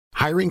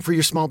Hiring for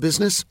your small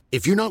business?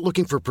 If you're not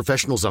looking for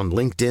professionals on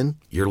LinkedIn,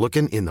 you're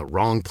looking in the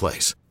wrong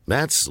place.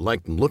 That's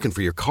like looking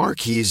for your car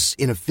keys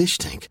in a fish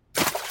tank.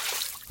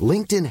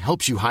 LinkedIn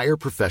helps you hire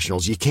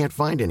professionals you can't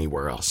find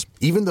anywhere else,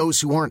 even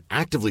those who aren't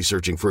actively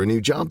searching for a new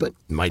job but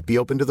might be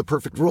open to the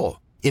perfect role.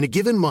 In a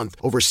given month,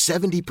 over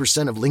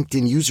 70% of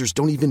LinkedIn users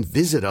don't even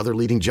visit other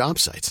leading job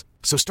sites.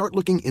 So start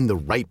looking in the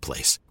right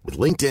place. With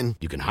LinkedIn,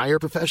 you can hire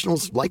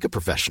professionals like a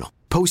professional.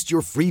 Post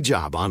your free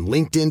job on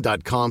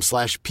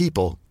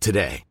linkedin.com/people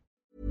today.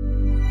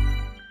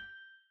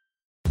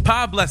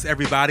 God bless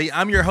everybody.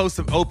 I'm your host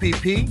of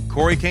OPP,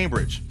 Corey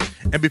Cambridge.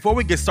 And before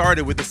we get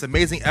started with this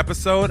amazing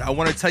episode, I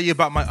want to tell you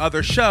about my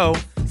other show,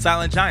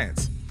 Silent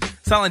Giants.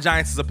 Silent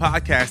Giants is a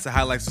podcast that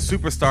highlights the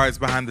superstars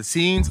behind the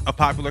scenes of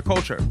popular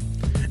culture.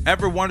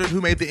 Ever wondered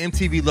who made the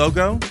MTV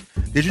logo?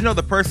 Did you know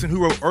the person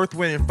who wrote Earth,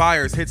 Wind &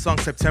 Fire's hit song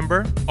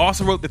September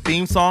also wrote the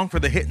theme song for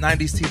the hit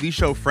 90s TV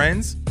show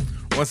Friends?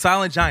 On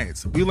Silent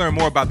Giants, we learn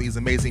more about these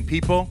amazing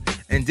people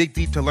and dig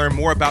deep to learn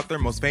more about their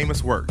most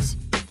famous works.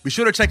 Be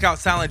sure to check out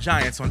Silent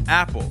Giants on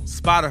Apple,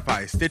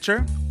 Spotify,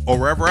 Stitcher, or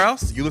wherever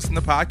else you listen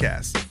to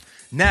podcasts.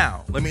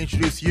 Now, let me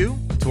introduce you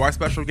to our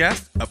special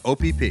guest of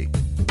OPP.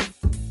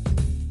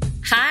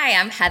 Hi,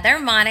 I'm Heather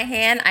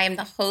Monahan. I am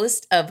the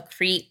host of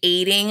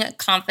Creating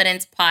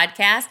Confidence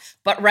Podcast,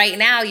 but right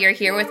now you're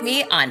here with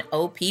me on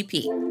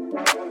OPP.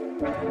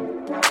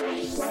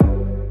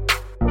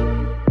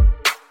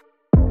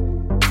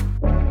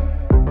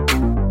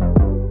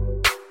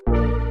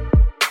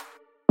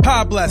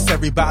 God bless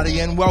everybody,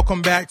 and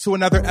welcome back to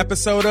another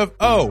episode of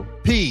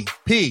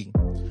OPP.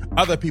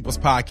 Other People's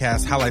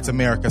Podcast highlights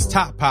America's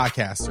top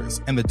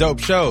podcasters and the dope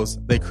shows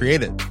they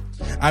created.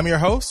 I'm your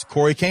host,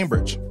 Corey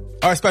Cambridge.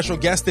 Our special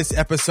guest this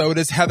episode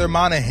is Heather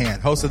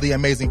Monahan, host of the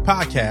amazing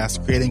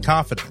podcast, Creating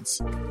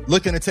Confidence.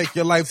 Looking to take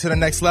your life to the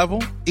next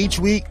level? Each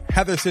week,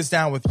 Heather sits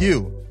down with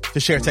you to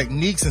share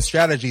techniques and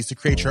strategies to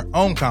create your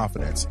own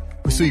confidence,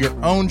 pursue your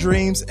own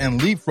dreams,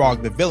 and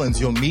leapfrog the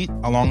villains you'll meet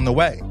along the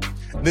way.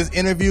 In this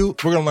interview,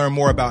 we're going to learn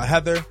more about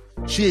Heather.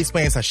 She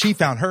explains how she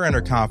found her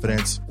inner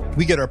confidence.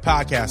 We get her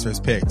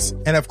podcasters' picks.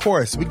 And of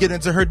course, we get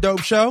into her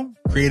dope show,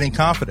 Creating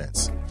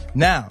Confidence.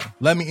 Now,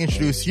 let me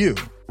introduce you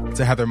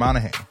to Heather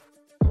Monahan.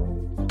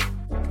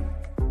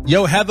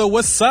 Yo, Heather,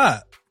 what's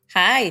up?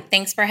 Hi,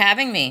 thanks for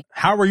having me.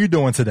 How are you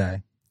doing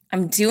today?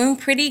 I'm doing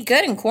pretty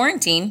good in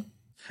quarantine.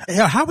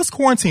 Yeah, how was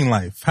quarantine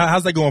life?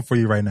 How's that going for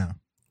you right now?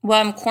 Well,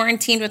 I'm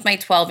quarantined with my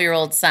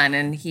 12-year-old son,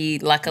 and he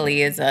luckily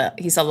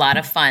he's a lot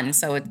of fun,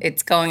 so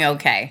it's going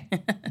okay.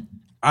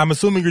 I'm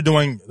assuming you're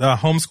doing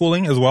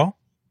homeschooling as well?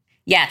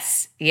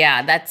 Yes.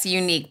 Yeah, that's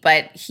unique,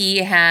 but he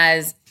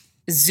has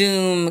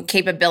Zoom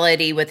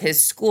capability with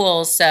his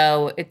school,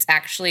 so it's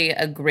actually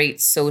a great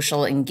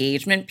social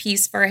engagement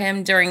piece for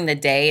him during the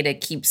day to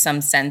keep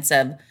some sense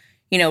of,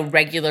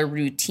 regular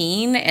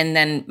routine. And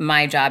then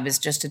my job is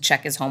just to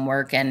check his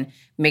homework and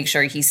make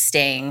sure he's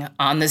staying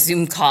on the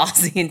Zoom calls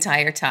the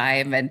entire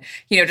time and,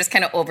 just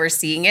kind of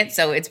overseeing it.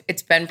 So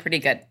it's been pretty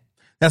good.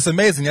 That's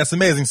amazing. That's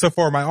amazing. So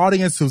for my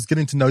audience who's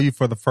getting to know you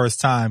for the first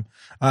time,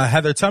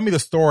 Heather, tell me the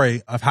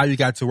story of how you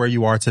got to where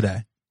you are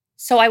today.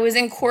 So I was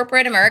in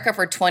corporate America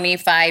for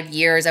 25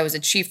 years. I was a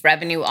chief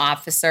revenue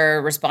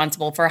officer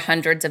responsible for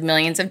hundreds of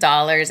millions of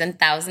dollars and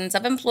thousands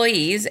of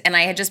employees. And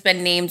I had just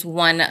been named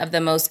one of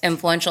the most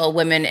influential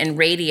women in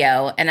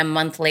radio. And a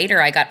month later,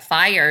 I got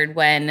fired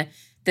when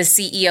the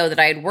CEO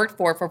that I had worked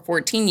for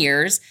 14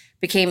 years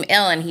became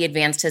ill and he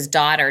advanced his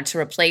daughter to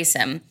replace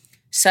him.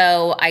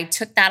 So I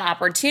took that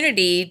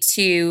opportunity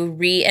to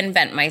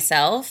reinvent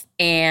myself,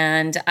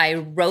 and I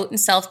wrote and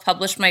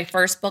self-published my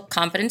first book,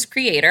 Confidence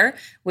Creator,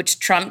 which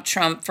trumped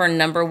for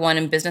 #1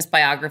 in business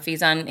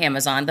biographies on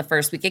Amazon the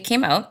first week it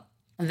came out.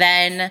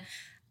 Then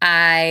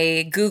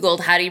I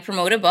Googled, how do you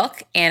promote a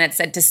book? And it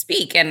said to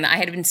speak. And I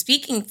had been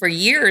speaking for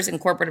years in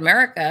corporate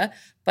America,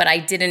 but I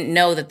didn't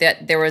know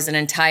that there was an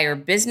entire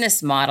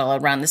business model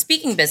around the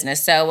speaking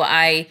business. So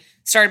I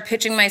started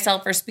pitching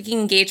myself for speaking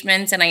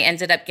engagements, and I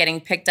ended up getting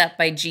picked up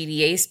by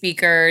GDA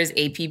speakers,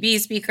 APB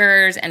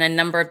speakers, and a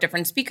number of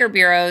different speaker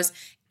bureaus.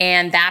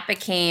 And that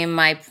became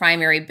my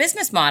primary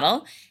business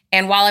model.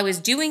 And while I was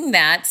doing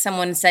that,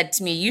 someone said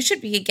to me, you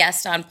should be a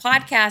guest on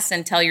podcasts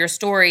and tell your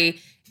story.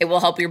 It will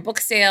help your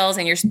book sales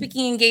and your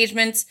speaking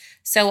engagements.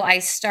 So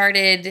I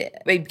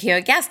became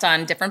a guest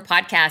on different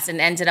podcasts and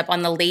ended up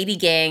on the Lady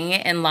Gang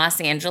in Los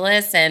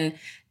Angeles. And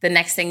the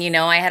next thing you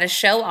know, I had a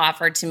show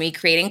offered to me,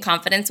 Creating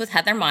Confidence with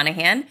Heather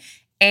Monahan.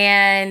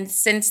 And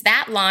since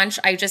that launch,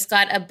 I just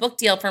got a book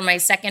deal for my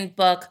second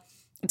book.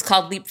 It's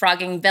called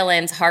Leapfrogging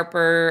Villains.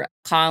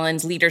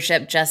 HarperCollins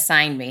Leadership just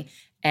signed me.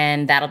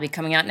 And that'll be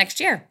coming out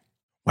next year.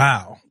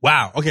 Wow.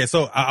 Okay,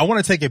 so I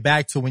want to take it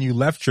back to when you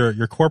left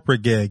your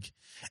corporate gig.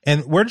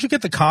 And where did you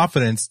get the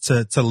confidence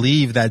to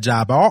leave that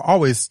job? I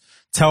always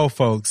tell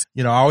folks,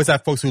 I always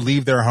have folks who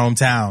leave their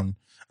hometown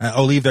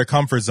or leave their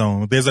comfort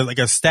zone. There's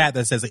a stat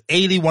that says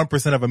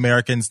 81% of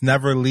Americans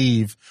never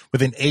leave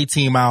within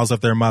 18 miles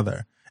of their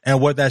mother.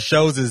 And what that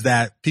shows is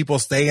that people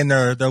stay in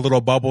their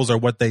little bubbles or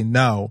what they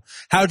know.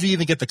 How do you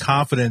even get the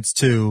confidence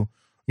to,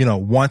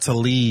 want to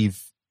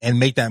leave and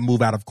make that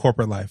move out of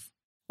corporate life?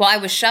 Well, I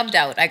was shoved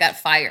out. I got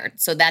fired.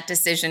 So that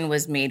decision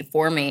was made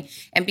for me.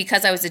 And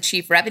because I was a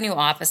chief revenue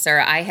officer,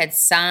 I had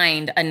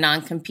signed a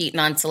non-compete,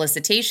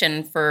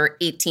 non-solicitation for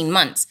 18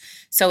 months.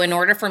 So in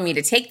order for me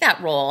to take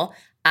that role,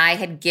 I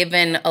had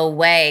given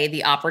away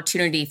the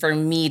opportunity for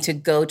me to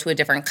go to a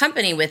different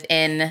company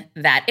within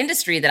that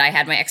industry that I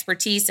had my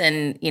expertise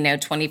and,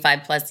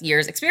 25 plus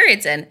years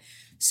experience in.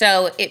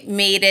 So it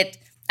made it,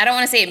 I don't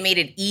want to say it made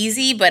it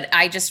easy, but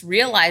I just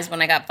realized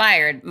when I got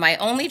fired, my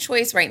only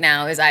choice right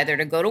now is either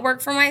to go to work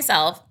for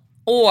myself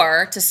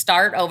or to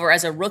start over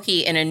as a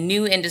rookie in a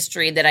new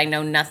industry that I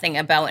know nothing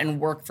about and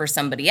work for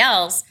somebody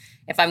else.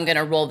 If I'm going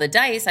to roll the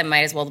dice, I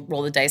might as well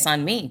roll the dice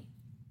on me.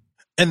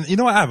 And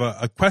I have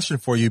a question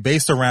for you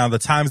based around the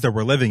times that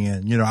we're living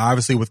in.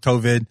 Obviously with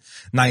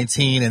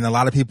COVID-19 and a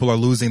lot of people are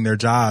losing their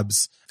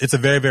jobs. It's a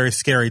very, very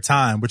scary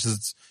time, which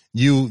is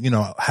you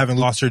having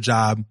lost your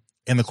job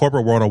in the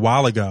corporate world a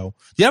while ago.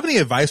 Do you have any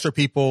advice for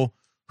people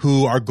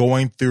who are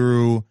going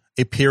through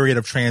a period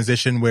of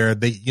transition where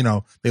they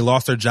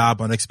lost their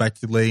job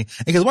unexpectedly?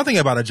 Because one thing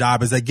about a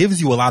job is that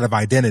gives you a lot of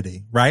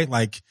identity, right?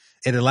 Like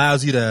it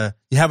allows you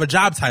have a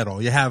job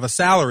title, you have a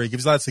salary, it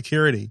gives you a lot of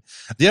security.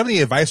 Do you have any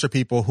advice for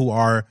people who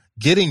are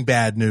getting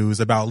bad news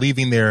about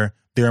leaving their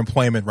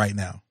employment right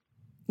now?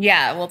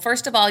 Yeah, well,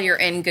 first of all, you're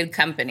in good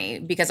company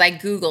because I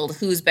Googled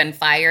who's been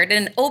fired,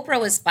 and Oprah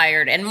was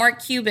fired, and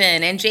Mark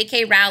Cuban and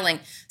J.K. Rowling.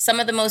 Some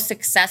of the most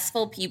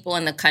successful people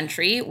in the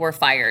country were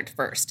fired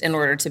first in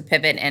order to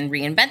pivot and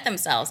reinvent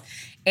themselves.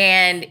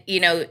 And,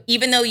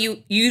 even though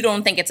you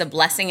don't think it's a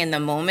blessing in the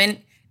moment,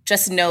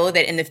 just know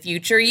that in the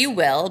future you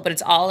will, but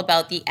it's all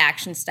about the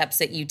action steps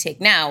that you take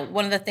now.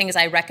 One of the things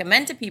I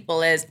recommend to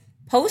people is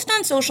post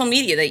on social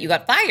media that you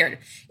got fired.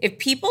 If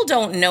people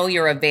don't know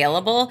you're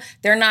available,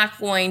 they're not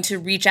going to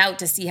reach out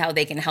to see how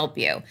they can help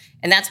you.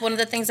 And that's one of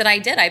the things that I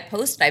did. I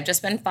posted, I've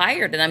just been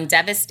fired and I'm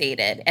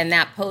devastated. And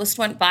that post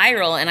went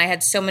viral and I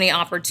had so many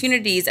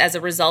opportunities as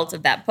a result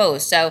of that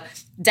post. So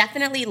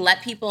definitely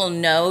let people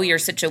know your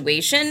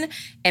situation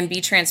and be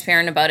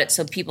transparent about it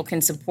so people can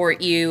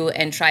support you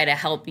and try to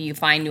help you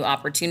find new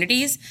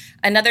opportunities.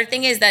 Another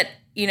thing is that,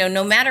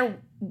 no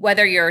matter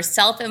whether you're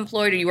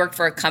self-employed or you work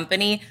for a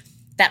company,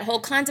 that whole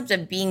concept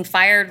of being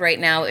fired right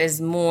now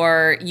is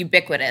more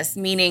ubiquitous,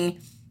 meaning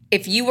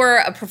if you were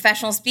a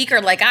professional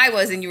speaker like I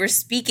was and you were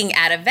speaking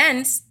at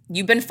events,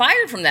 you've been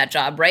fired from that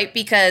job, right?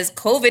 Because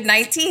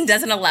COVID-19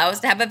 doesn't allow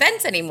us to have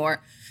events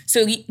anymore.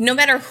 So no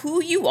matter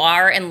who you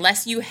are,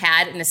 unless you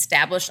had an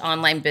established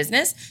online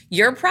business,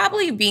 you're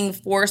probably being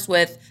forced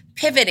with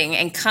pivoting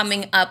and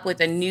coming up with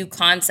a new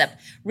concept.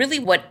 Really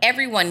what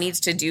everyone needs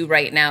to do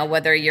right now,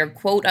 whether you're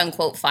quote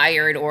unquote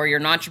fired or you're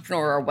an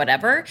entrepreneur or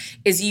whatever,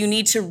 is you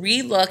need to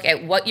relook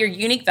at what your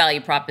unique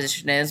value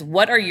proposition is.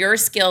 What are your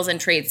skills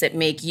and traits that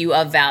make you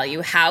of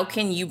value? How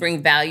can you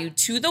bring value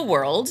to the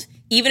world?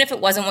 Even if it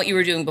wasn't what you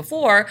were doing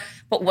before,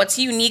 but what's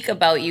unique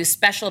about you,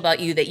 special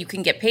about you that you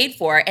can get paid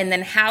for? And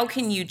then how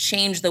can you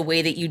change the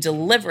way that you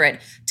deliver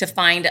it to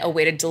find a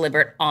way to deliver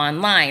it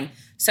online?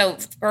 So,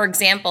 for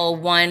example,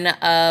 one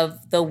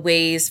of the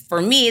ways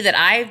for me that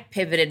I've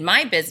pivoted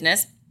my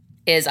business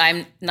is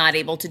I'm not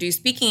able to do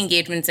speaking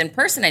engagements in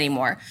person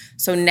anymore.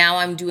 So now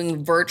I'm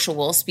doing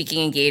virtual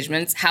speaking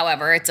engagements.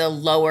 However, it's a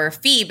lower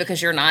fee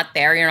because you're not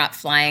there, you're not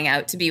flying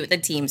out to be with the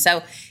team.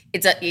 So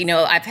it's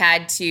I've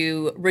had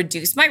to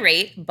reduce my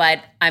rate,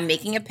 but I'm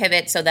making a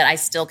pivot so that I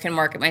still can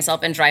market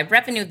myself and drive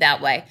revenue that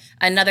way.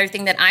 Another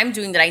thing that I'm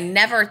doing that I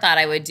never thought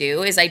I would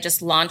do is I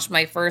just launched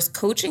my first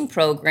coaching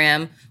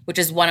program, which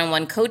is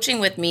one-on-one coaching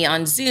with me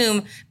on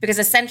Zoom, because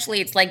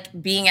essentially it's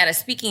like being at a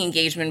speaking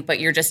engagement, but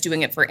you're just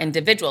doing it for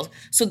individuals.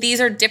 So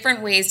these are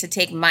different ways to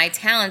take my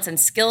talents and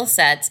skill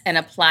sets and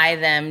apply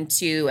them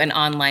to an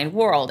online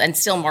world and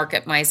still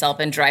market myself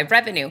and drive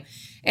revenue.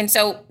 And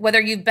so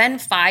whether you've been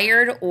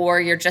fired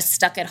or you're just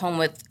stuck at home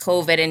with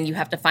COVID and you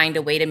have to find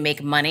a way to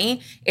make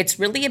money, it's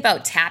really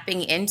about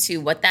tapping into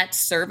what that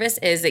service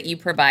is that you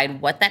provide,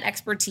 what that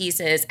expertise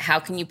is, how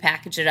can you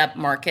package it up,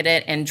 market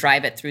it, and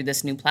drive it through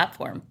this new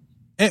platform.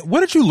 And what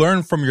did you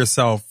learn from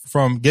yourself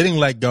from getting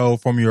let go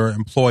from your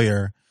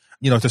employer,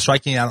 to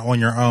striking out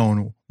on your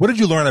own? What did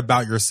you learn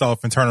about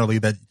yourself internally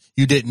that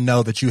you didn't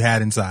know that you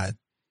had inside?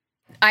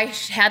 I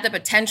had the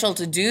potential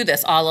to do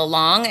this all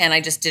along, and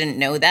I just didn't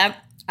know that.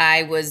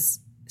 I was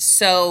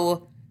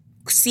so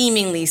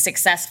seemingly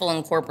successful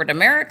in corporate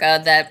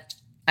America that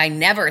I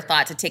never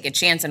thought to take a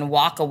chance and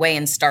walk away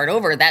and start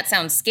over. That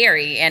sounds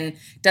scary and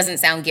doesn't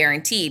sound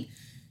guaranteed.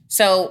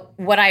 So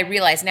what I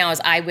realize now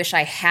is I wish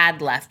I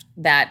had left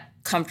that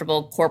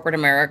comfortable corporate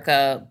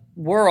America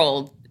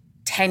world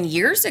 10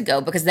 years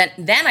ago, because then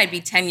I'd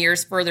be 10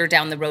 years further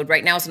down the road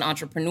right now as an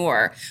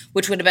entrepreneur,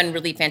 which would have been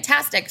really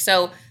fantastic.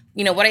 So,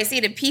 what I say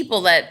to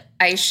people that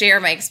I share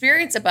my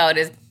experience about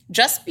is,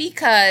 just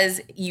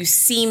because you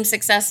seem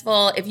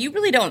successful, if you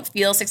really don't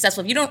feel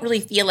successful, if you don't really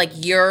feel like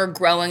you're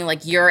growing,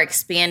 like you're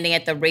expanding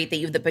at the rate that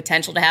you have the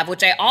potential to have,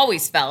 which I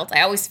always felt,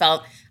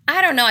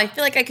 I don't know, I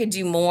feel like I could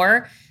do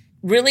more.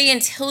 really,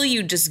 until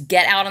you just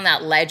get out on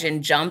that ledge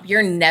and jump,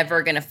 you're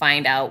never going to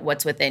find out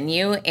what's within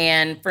you.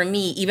 And for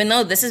me, even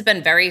though this has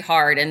been very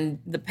hard and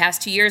the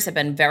past 2 years have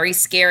been very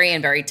scary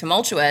and very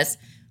tumultuous,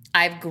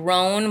 I've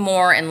grown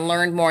more and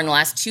learned more in the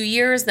last 2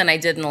 years than I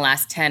did in the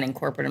last 10 in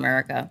corporate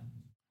America.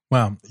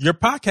 Well, your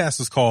podcast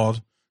is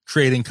called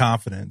Creating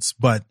Confidence,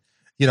 but,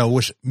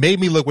 which made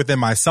me look within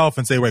myself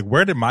and say, like,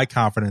 where did my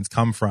confidence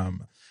come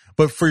from?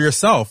 But for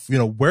yourself,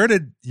 where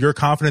did your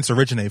confidence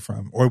originate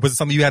from? Or was it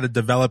something you had to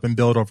develop and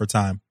build over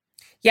time?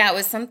 Yeah, it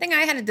was something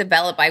I had to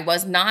develop. I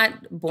was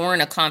not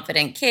born a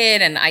confident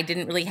kid, and I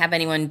didn't really have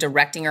anyone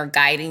directing or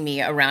guiding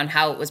me around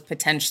how it was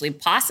potentially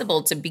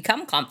possible to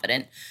become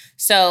confident.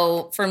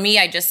 So for me,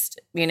 I just,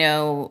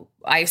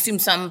 I assume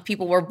some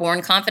people were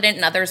born confident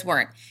and others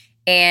weren't.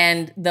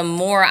 And the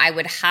more I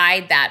would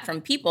hide that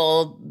from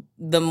people,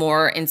 the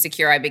more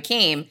insecure I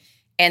became.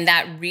 And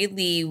that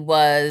really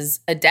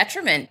was a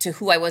detriment to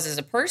who I was as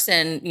a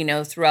person,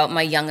 throughout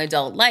my young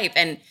adult life.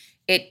 And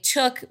it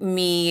took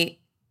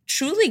me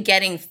truly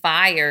getting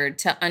fired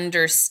to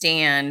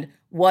understand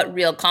what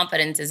real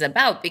confidence is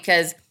about,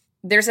 because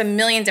there's a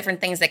million different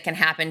things that can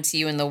happen to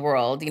you in the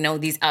world,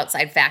 these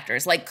outside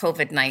factors like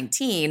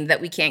COVID-19 that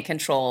we can't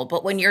control.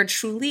 But when you're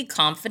truly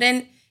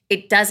confident,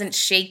 it doesn't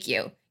shake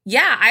you.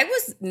 Yeah, I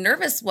was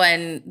nervous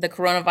when the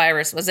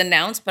coronavirus was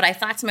announced, but I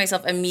thought to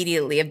myself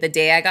immediately of the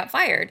day I got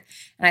fired.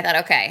 And I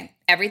thought, okay,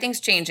 everything's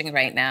changing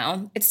right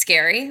now. It's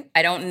scary.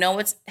 I don't know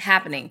what's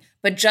happening.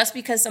 But just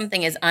because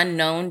something is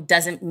unknown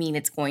doesn't mean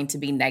it's going to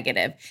be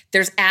negative.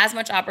 There's as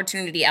much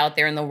opportunity out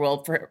there in the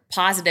world for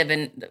positive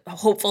and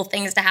hopeful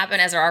things to happen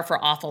as there are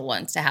for awful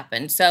ones to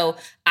happen. So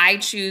I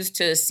choose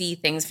to see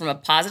things from a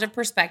positive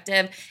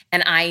perspective.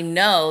 And I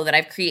know that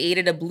I've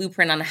created a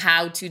blueprint on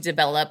how to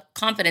develop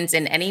confidence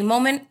in any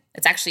moment.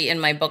 It's actually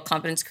in my book,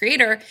 Confidence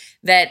Creator,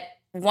 that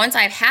once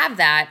I have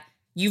that,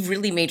 you've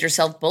really made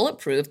yourself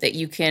bulletproof, that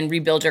you can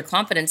rebuild your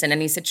confidence in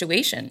any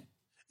situation.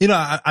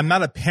 I'm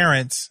not a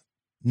parent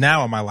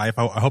now in my life.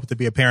 I hope to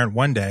be a parent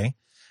one day.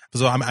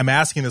 So I'm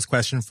asking this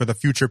question for the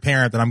future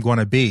parent that I'm going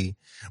to be.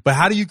 But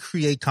how do you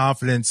create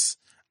confidence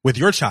with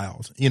your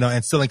child, and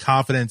instilling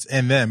confidence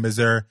in them?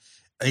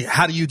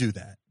 How do you do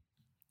that?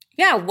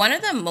 Yeah, one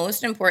of the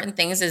most important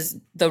things is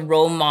the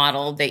role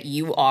model that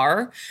you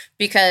are,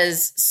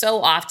 because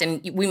so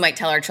often we might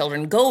tell our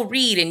children, go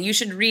read and you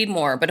should read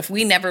more. But if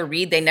we never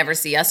read, they never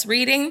see us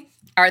reading.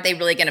 Are they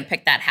really going to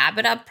pick that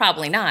habit up?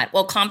 Probably not.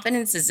 Well,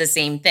 confidence is the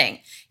same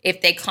thing.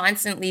 If they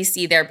constantly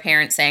see their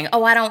parents saying,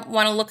 oh, I don't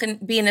want to look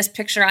and be in this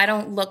picture, I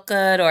don't look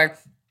good, or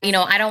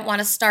I don't want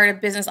to start a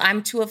business,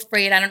 I'm too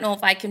afraid, I don't know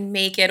if I can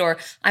make it, or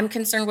I'm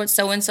concerned what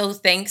so-and-so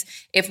thinks.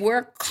 If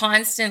we're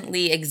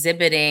constantly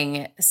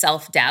exhibiting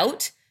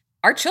self-doubt,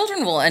 our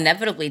children will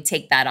inevitably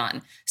take that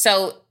on.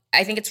 So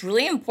I think it's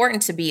really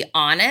important to be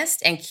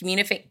honest and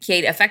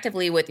communicate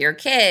effectively with your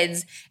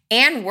kids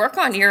and work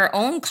on your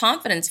own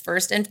confidence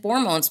first and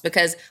foremost,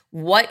 because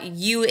what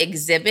you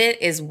exhibit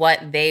is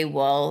what they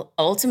will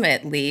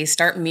ultimately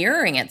start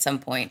mirroring at some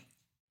point.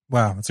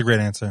 Wow, that's a great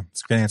answer.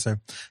 It's a great answer.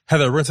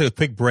 Heather, we're going to take a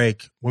quick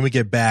break. When we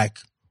get back,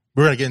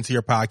 we're going to get into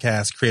your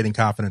podcast, Creating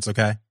Confidence,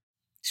 okay?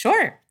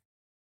 Sure.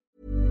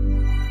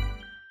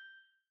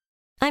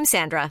 I'm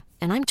Sandra,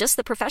 and I'm just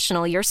the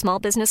professional your small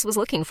business was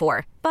looking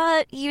for.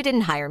 But you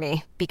didn't hire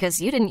me because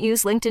you didn't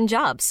use LinkedIn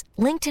Jobs.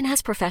 LinkedIn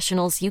has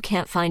professionals you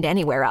can't find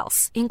anywhere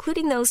else,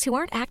 including those who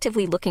aren't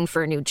actively looking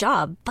for a new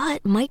job,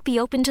 but might be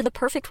open to the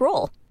perfect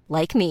role,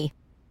 like me.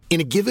 In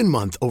a given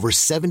month, over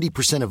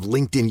 70% of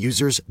LinkedIn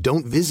users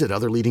don't visit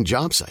other leading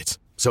job sites.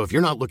 So if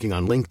you're not looking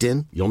on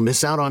LinkedIn, you'll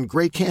miss out on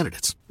great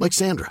candidates like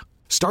Sandra.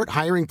 Start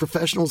hiring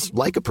professionals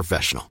like a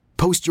professional.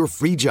 Post your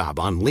free job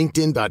on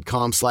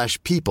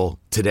linkedin.com/people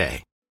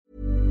today.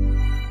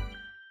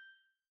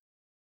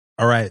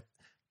 All right,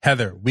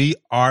 Heather, we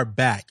are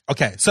back.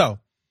 Okay, so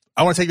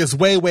I want to take this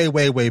way, way,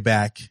 way, way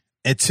back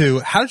into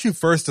how did you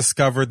first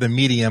discover the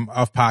medium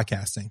of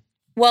podcasting?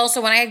 Well,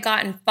 so when I had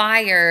gotten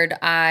fired,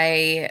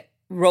 I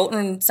wrote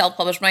and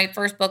self-published my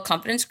first book,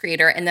 Confidence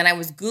Creator, and then I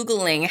was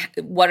Googling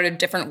what are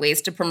different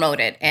ways to promote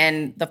it.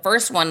 And the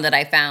first one that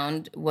I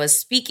found was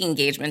speaking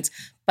engagements.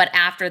 But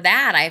after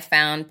that, I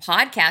found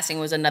podcasting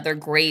was another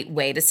great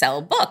way to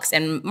sell books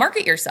and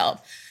market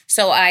yourself.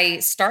 So I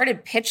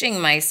started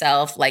pitching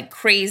myself like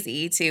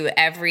crazy to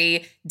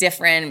every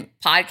different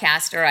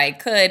podcaster I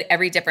could,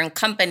 every different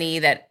company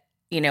that,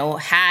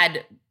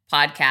 had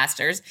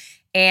podcasters,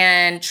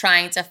 and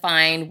trying to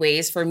find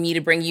ways for me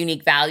to bring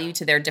unique value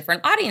to their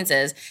different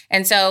audiences.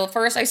 And so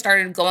first I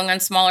started going on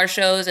smaller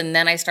shows, and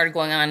then I started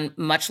going on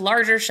much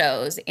larger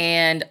shows.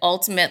 And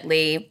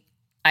ultimately,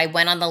 I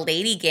went on the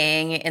Lady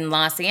Gang in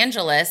Los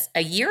Angeles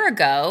a year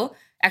ago.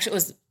 Actually, it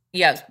was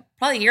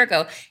probably a year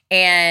ago.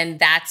 And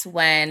that's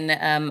when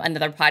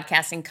another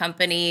podcasting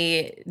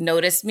company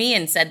noticed me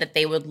and said that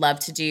they would love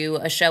to do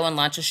a show and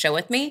launch a show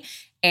with me.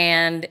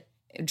 And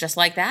just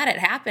like that, it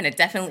happened. It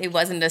definitely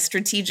wasn't a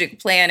strategic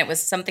plan. It was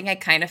something I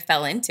kind of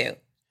fell into.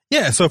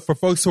 Yeah. So for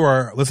folks who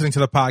are listening to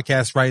the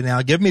podcast right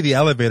now, give me the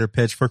elevator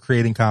pitch for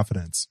Creating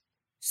Confidence.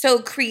 So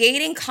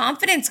creating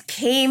confidence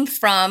came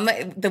from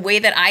the way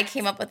that I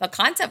came up with a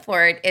concept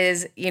for it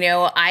is,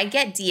 I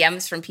get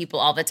DMs from people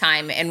all the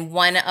time. And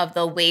one of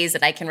the ways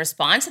that I can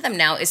respond to them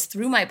now is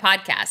through my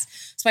podcast.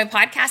 So my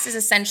podcast is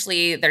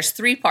essentially, there's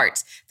 3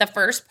 parts. The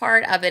first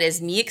part of it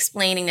is me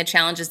explaining the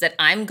challenges that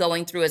I'm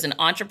going through as an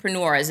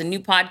entrepreneur, as a new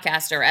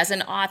podcaster, as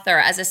an author,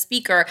 as a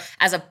speaker,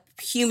 as a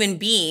human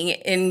being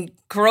in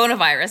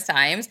coronavirus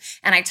times.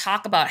 And I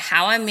talk about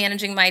how I'm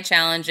managing my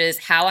challenges,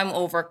 how I'm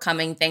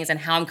overcoming things, and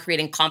how I'm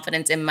creating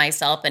confidence in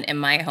myself and in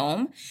my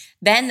home.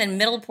 Then the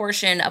middle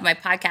portion of my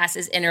podcast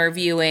is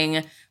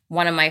interviewing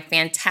one of my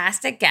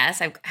fantastic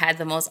guests. I've had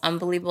the most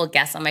unbelievable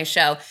guests on my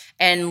show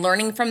and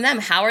learning from them.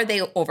 How are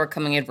they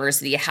overcoming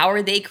adversity? How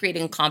are they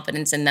creating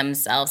confidence in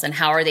themselves? And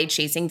how are they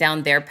chasing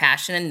down their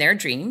passion and their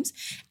dreams?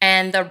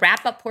 And the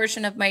wrap-up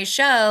portion of my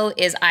show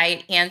is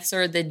I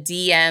answer the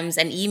DMs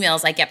and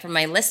emails I get from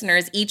my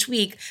listeners each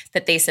week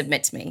that they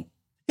submit to me.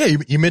 Yeah,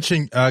 you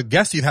mentioned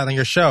guests you've had on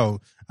your show.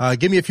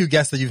 Give me a few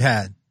guests that you've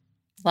had.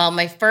 Well,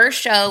 my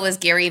first show was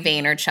Gary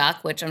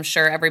Vaynerchuk, which I'm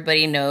sure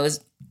everybody knows.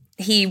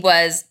 He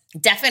was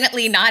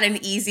definitely not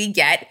an easy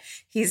get.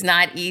 He's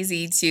not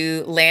easy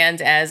to land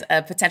as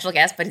a potential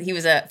guest, but he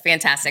was a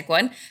fantastic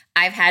one.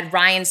 I've had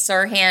Ryan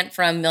Serhant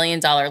from $1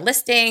 Million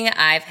Listing.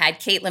 I've had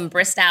Caitlin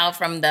Bristow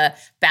from The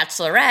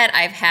Bachelorette.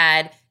 I've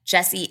had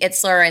Jesse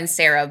Itzler and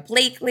Sarah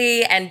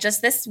Blakely. And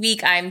just this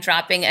week, I'm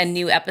dropping a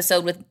new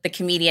episode with the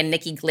comedian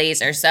Nikki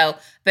Glazer. So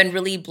I've been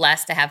really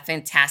blessed to have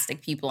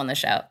fantastic people on the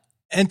show.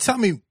 And tell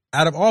me,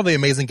 out of all the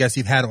amazing guests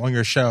you've had on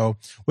your show,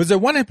 was there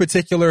one in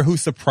particular who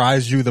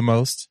surprised you the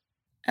most?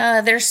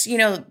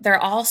 They're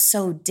all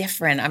so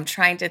different. I'm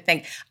trying to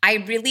think. I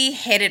really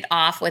hit it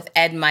off with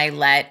Ed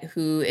Milet,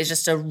 who is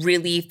just a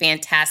really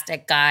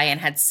fantastic guy and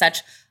had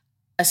such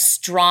a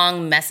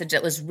strong message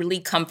that was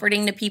really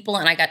comforting to people.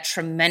 And I got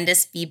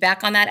tremendous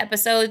feedback on that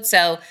episode.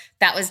 So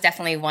that was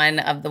definitely one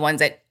of the ones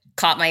that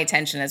caught my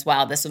attention as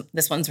well. This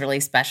one's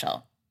really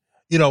special.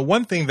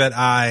 One thing that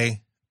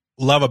I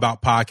love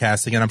about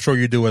podcasting, and I'm sure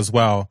you do as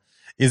well,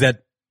 is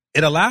that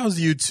it allows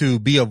you to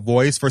be a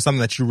voice for something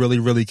that you really,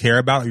 really care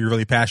about or you're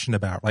really passionate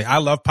about. Like, I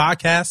love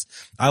podcasts.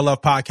 I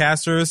love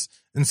podcasters.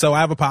 And so I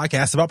have a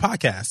podcast about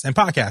podcasts and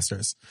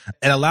podcasters.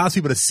 It allows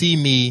people to see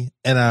me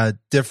in a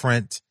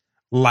different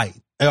light.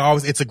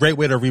 It's a great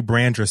way to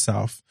rebrand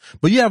yourself.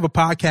 But you have a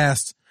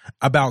podcast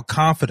about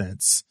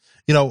confidence.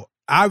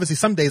 Obviously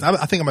some days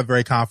I think I'm a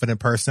very confident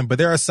person, but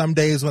there are some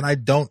days when I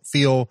don't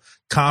feel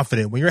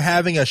confident. When you're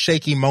having a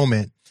shaky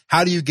moment,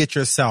 how do you get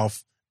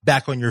yourself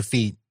back on your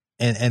feet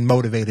and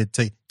motivated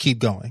to keep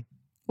going?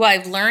 Well,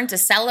 I've learned to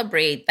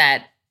celebrate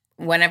that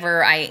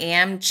whenever I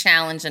am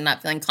challenged and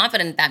not feeling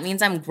confident, that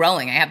means I'm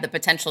growing. I have the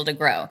potential to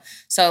grow.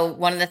 So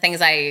one of the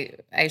things I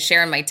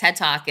share in my TED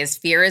Talk is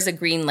fear is a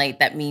green light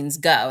that means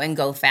go and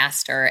go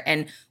faster.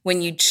 And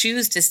when you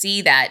choose to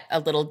see that a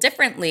little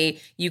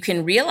differently, you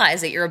can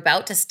realize that you're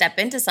about to step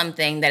into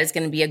something that is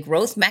going to be a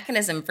growth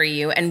mechanism for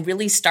you and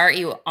really start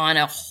you on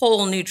a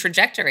whole new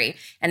trajectory.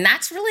 And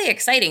that's really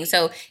exciting.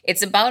 So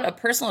it's about a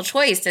personal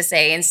choice to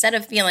say, instead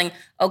of feeling,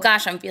 oh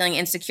gosh, I'm feeling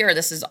insecure,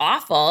 this is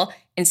awful,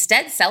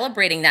 instead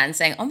celebrating that and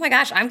saying, oh my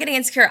gosh, I'm getting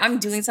insecure, I'm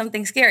doing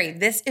something scary.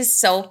 This is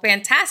so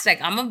fantastic.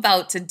 I'm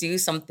about to do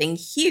something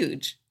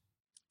huge.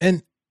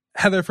 And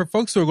Heather, for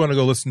folks who are going to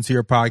go listen to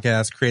your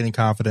podcast, Creating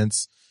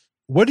Confidence,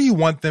 what do you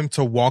want them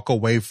to walk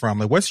away from?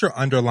 Like, what's your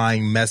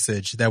underlying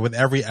message that with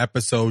every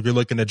episode you're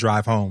looking to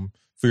drive home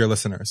for your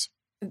listeners?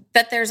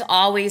 That there's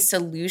always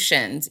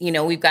solutions.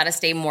 We've got to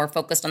stay more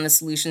focused on the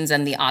solutions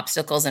and the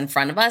obstacles in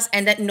front of us,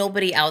 and that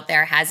nobody out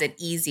there has it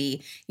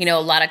easy. A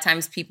lot of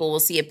times people will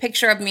see a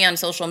picture of me on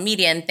social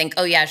media and think,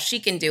 oh yeah, she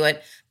can do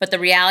it. But the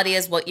reality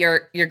is what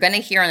you're going to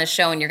hear on the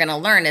show and you're going to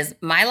learn is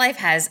my life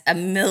has a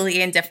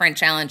million different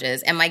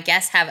challenges, and my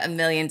guests have a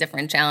million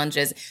different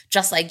challenges,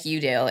 just like you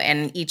do.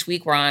 And each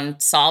week we're on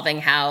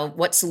solving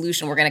what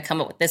solution we're going to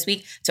come up with this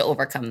week to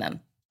overcome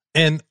them.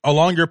 And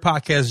along your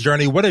podcast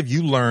journey, what have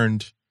you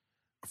learned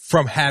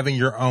from having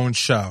your own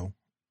show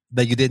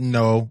that you didn't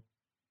know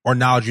or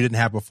knowledge you didn't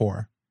have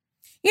before?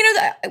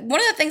 One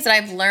of the things that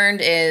I've learned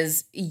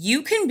is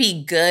you can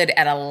be good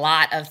at a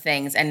lot of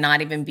things and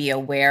not even be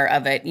aware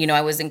of it.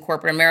 I was in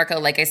corporate America,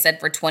 like I said,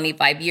 for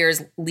 25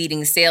 years,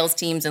 leading sales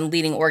teams and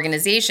leading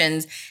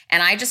organizations.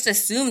 And I just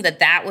assumed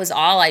that was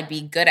all I'd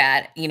be good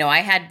at. I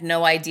had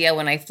no idea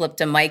when I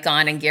flipped a mic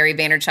on in Gary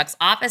Vaynerchuk's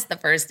office the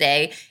first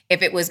day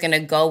if it was going to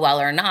go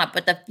well or not.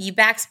 But the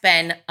feedback's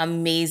been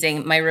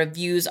amazing. My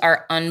reviews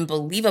are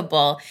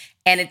unbelievable.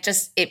 And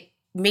it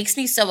makes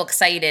me so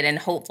excited and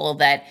hopeful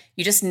that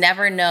you just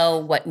never know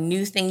what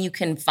new thing you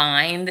can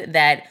find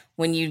that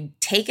when you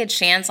take a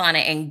chance on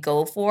it and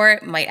go for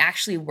it might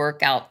actually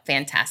work out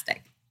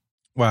fantastic.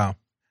 Wow.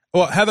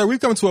 Well, Heather, we've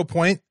come to a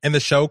point in the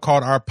show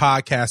called our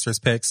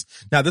Podcasters Picks.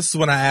 Now, this is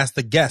when I ask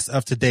the guests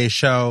of today's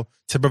show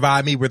to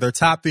provide me with their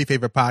top 3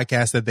 favorite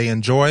podcasts that they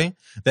enjoy,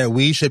 that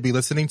we should be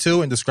listening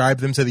to, and describe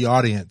them to the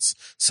audience.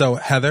 So,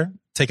 Heather,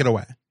 take it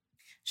away.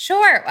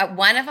 Sure.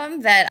 One of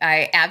them that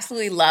I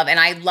absolutely love, and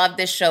I love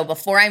this show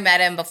before I met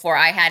him, before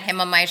I had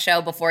him on my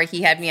show, before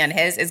he had me on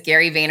his, is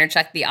Gary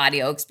Vaynerchuk, The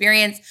Audio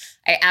Experience.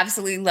 I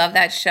absolutely love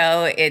that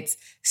show. It's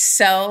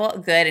so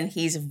good, and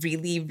he's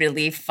really,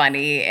 really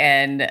funny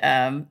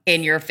and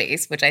in your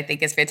face, which I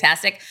think is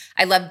fantastic.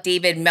 I love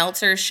David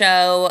Meltzer's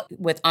show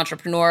with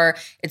Entrepreneur.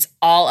 It's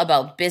all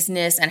about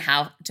business and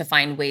how to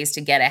find ways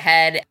to get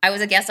ahead. I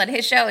was a guest on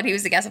his show, and he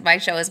was a guest on my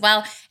show as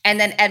well. And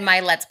then Ed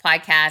Mylett's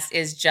podcast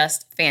is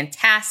just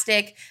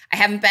fantastic. I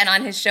haven't been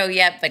on his show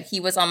yet, but he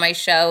was on my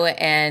show,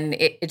 and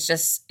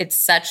it's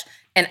such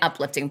an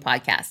uplifting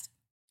podcast.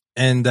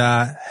 And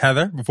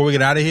Heather, before we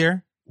get out of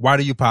here, why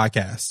do you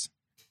podcast?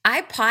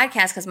 I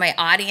podcast because my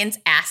audience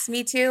asked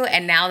me to,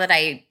 and now that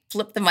I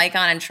flipped the mic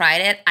on and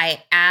tried it,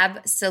 I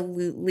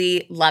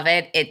absolutely love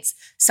it. It's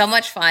so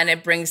much fun.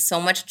 It brings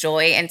so much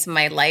joy into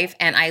my life,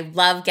 and I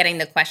love getting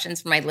the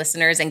questions from my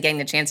listeners and getting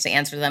the chance to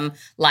answer them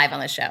live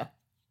on the show.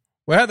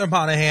 Well, Heather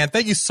Monahan,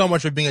 thank you so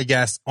much for being a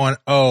guest on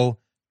OPP.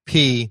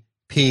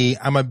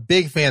 I'm a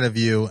big fan of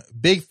you,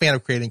 big fan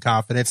of creating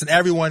confidence. And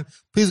everyone,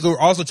 please go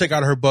also check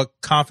out her book,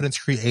 Confidence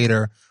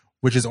Creator,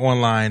 which is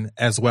online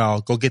as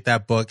well. Go get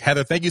that book.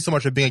 Heather, thank you so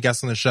much for being a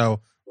guest on the show.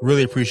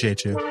 Really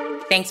appreciate you.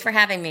 Thanks for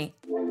having me.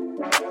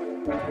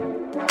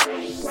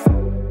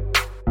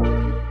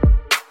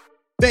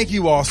 Thank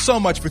you all so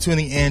much for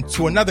tuning in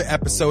to another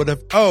episode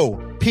of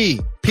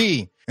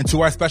OPP. And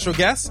to our special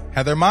guest,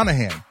 Heather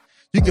Monahan.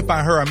 You can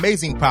find her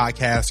amazing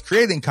podcast,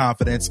 Creating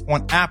Confidence,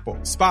 on Apple,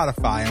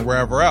 Spotify, and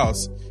wherever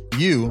else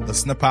you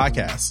listen to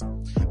podcasts.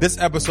 This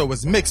episode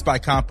was mixed by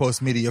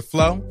Compost Media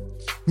Flow.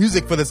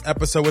 Music for this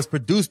episode was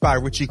produced by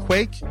Richie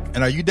Quake.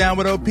 And are you down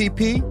with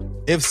OPP?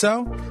 If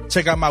so,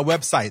 check out my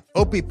website,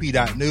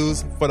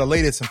 opp.news, for the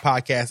latest in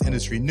podcast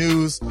industry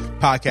news,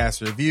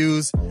 podcast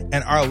reviews,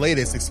 and our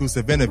latest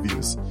exclusive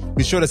interviews.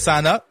 Be sure to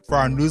sign up for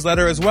our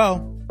newsletter as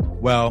well.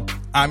 Well,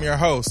 I'm your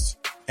host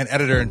and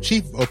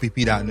editor-in-chief of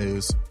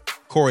opp.news,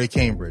 Corey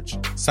Cambridge,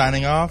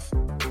 signing off.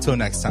 Till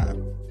next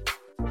time.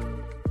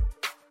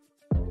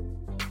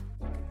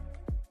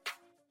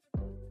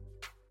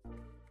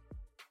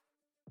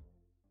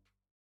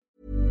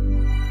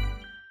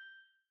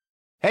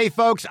 Hey,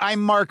 folks,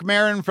 I'm Mark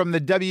Maron from the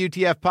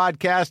WTF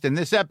Podcast, and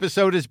this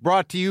episode is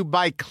brought to you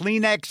by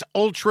Kleenex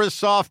Ultra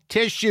Soft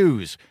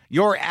Tissues,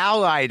 your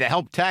ally to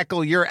help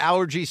tackle your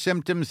allergy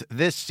symptoms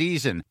this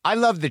season. I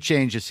love the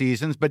change of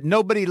seasons, but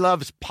nobody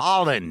loves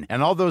pollen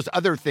and all those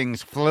other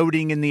things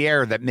floating in the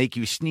air that make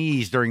you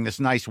sneeze during this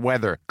nice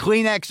weather.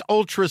 Kleenex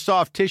Ultra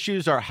Soft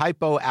Tissues are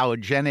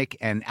hypoallergenic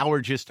and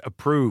allergist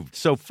approved,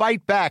 so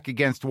fight back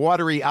against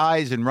watery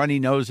eyes and runny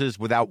noses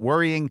without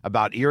worrying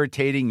about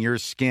irritating your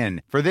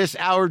skin. For this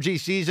allergy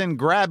season,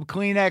 grab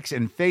Kleenex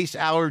and face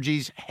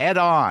allergies head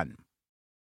on.